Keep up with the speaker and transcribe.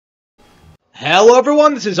Hello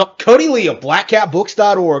everyone, this is Cody Lee of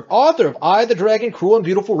BlackCatBooks.org, author of I, the Dragon, Cruel and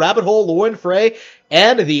Beautiful, Rabbit Hole, Lore and Fray,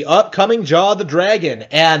 and the upcoming Jaw the Dragon,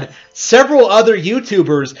 and several other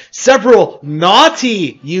YouTubers, several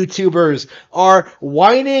naughty YouTubers, are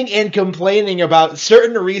whining and complaining about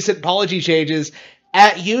certain recent policy changes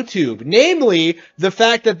at YouTube, namely the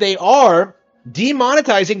fact that they are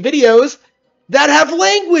demonetizing videos that have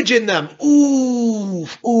language in them. Ooh,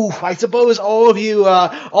 I suppose all of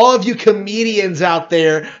you comedians out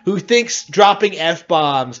there who thinks dropping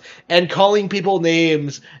F-bombs and calling people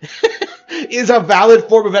names is a valid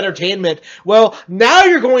form of entertainment. Well, now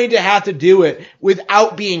you're going to have to do it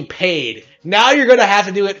without being paid. Now you're going to have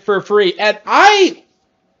to do it for free. And I've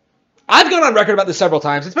gone on record about this several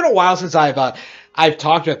times. It's been a while since I've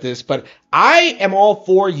talked about this, but I am all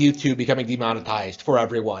for YouTube becoming demonetized for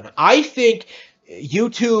everyone. I think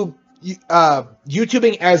YouTubing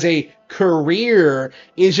as a career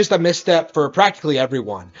is just a misstep for practically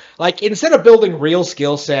everyone. Like, instead of building real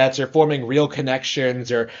skill sets or forming real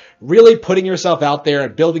connections or really putting yourself out there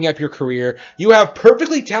and building up your career, you have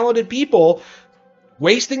perfectly talented people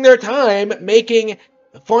wasting their time making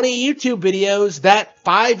funny YouTube videos that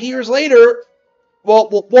 5 years later,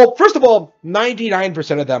 well, first of all,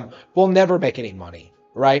 99% of them will never make any money,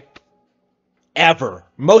 right? Ever.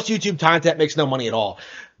 Most YouTube content makes no money at all.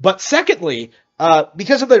 But secondly,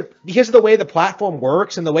 because of the way the platform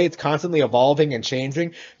works and the way it's constantly evolving and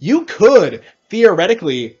changing, you could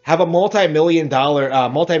theoretically have a multi-million dollar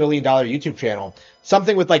YouTube channel,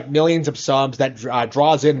 something with like millions of subs that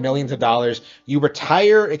draws in millions of dollars. You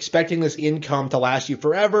retire expecting this income to last you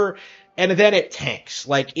forever, and then it tanks.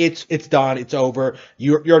 Like, it's done, it's over.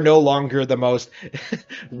 You're no longer the most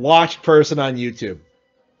watched person on YouTube.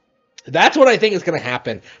 That's what I think is going to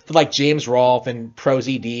happen to like James Rolfe and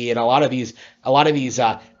ProZD and a lot of these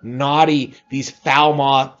naughty, these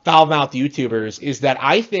foul-mouthed YouTubers, is that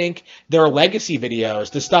I think their legacy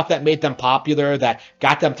videos, the stuff that made them popular, that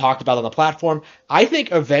got them talked about on the platform, I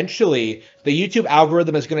think eventually the YouTube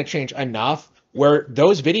algorithm is going to change enough where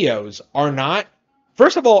those videos are not,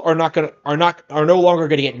 first of all, are no longer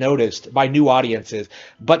going to get noticed by new audiences,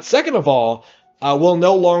 but second of all, will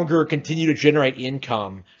no longer continue to generate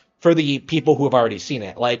income for the people who have already seen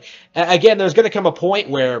it. Like, again, there's going to come a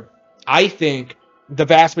point where I think the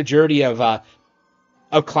vast majority of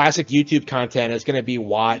classic YouTube content is going to be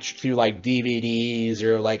watched through like DVDs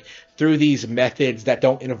or like through these methods that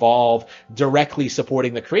don't involve directly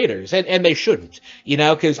supporting the creators. And they shouldn't, you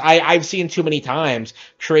know, because I've seen too many times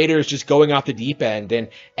creators just going off the deep end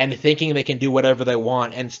and thinking they can do whatever they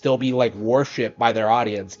want and still be like worshipped by their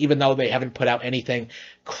audience, even though they haven't put out anything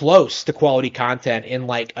close to quality content in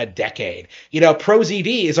like a decade. You know,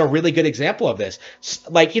 ProZD is a really good example of this.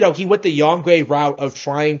 Like, you know, he went the Yongwei route of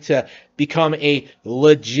trying to become a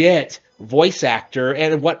legit voice actor,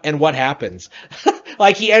 and what happens?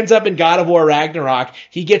 Like, he ends up in God of War Ragnarok.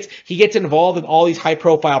 He gets involved in all these high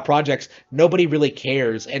profile projects. Nobody really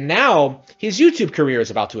cares. And now his YouTube career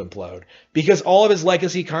is about to implode because all of his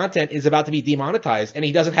legacy content is about to be demonetized, and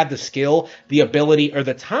he doesn't have the skill, the ability, or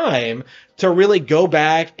the time to really go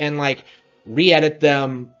back and like re-edit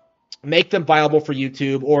them, make them viable for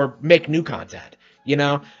YouTube, or make new content. You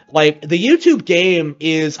know, like, the YouTube game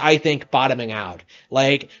is, I think, bottoming out.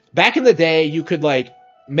 Like, back in the day, you could like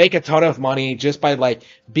make a ton of money just by like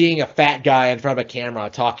being a fat guy in front of a camera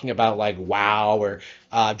talking about like WoW or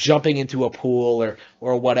jumping into a pool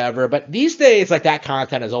or whatever. But these days, like, that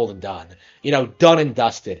content is old and done. You know, done and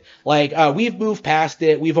dusted. Like, we've moved past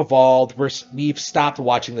it. We've evolved. We've stopped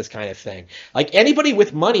watching this kind of thing. Like, anybody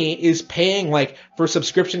with money is paying like for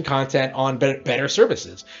subscription content on better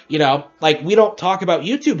services. You know, like, we don't talk about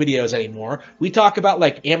YouTube videos anymore. We talk about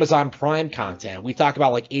like Amazon Prime content. We talk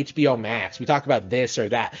about like HBO Max. We talk about this or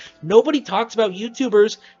that. Nobody talks about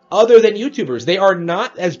YouTubers other than YouTubers. They are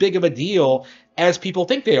not as big of a deal as people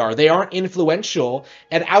think they are. They aren't influential,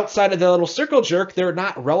 and outside of the little circle jerk, they're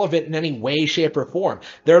not relevant in any way, shape, or form.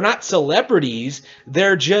 They're not celebrities.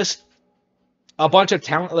 They're just a bunch of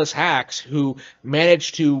talentless hacks who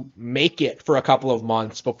managed to make it for a couple of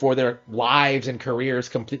months before their lives and careers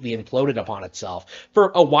completely imploded upon itself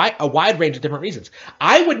for a wide range of different reasons.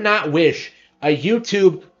 I would not wish a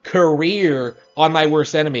YouTube career on my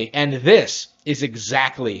worst enemy, and this is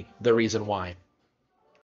exactly the reason why.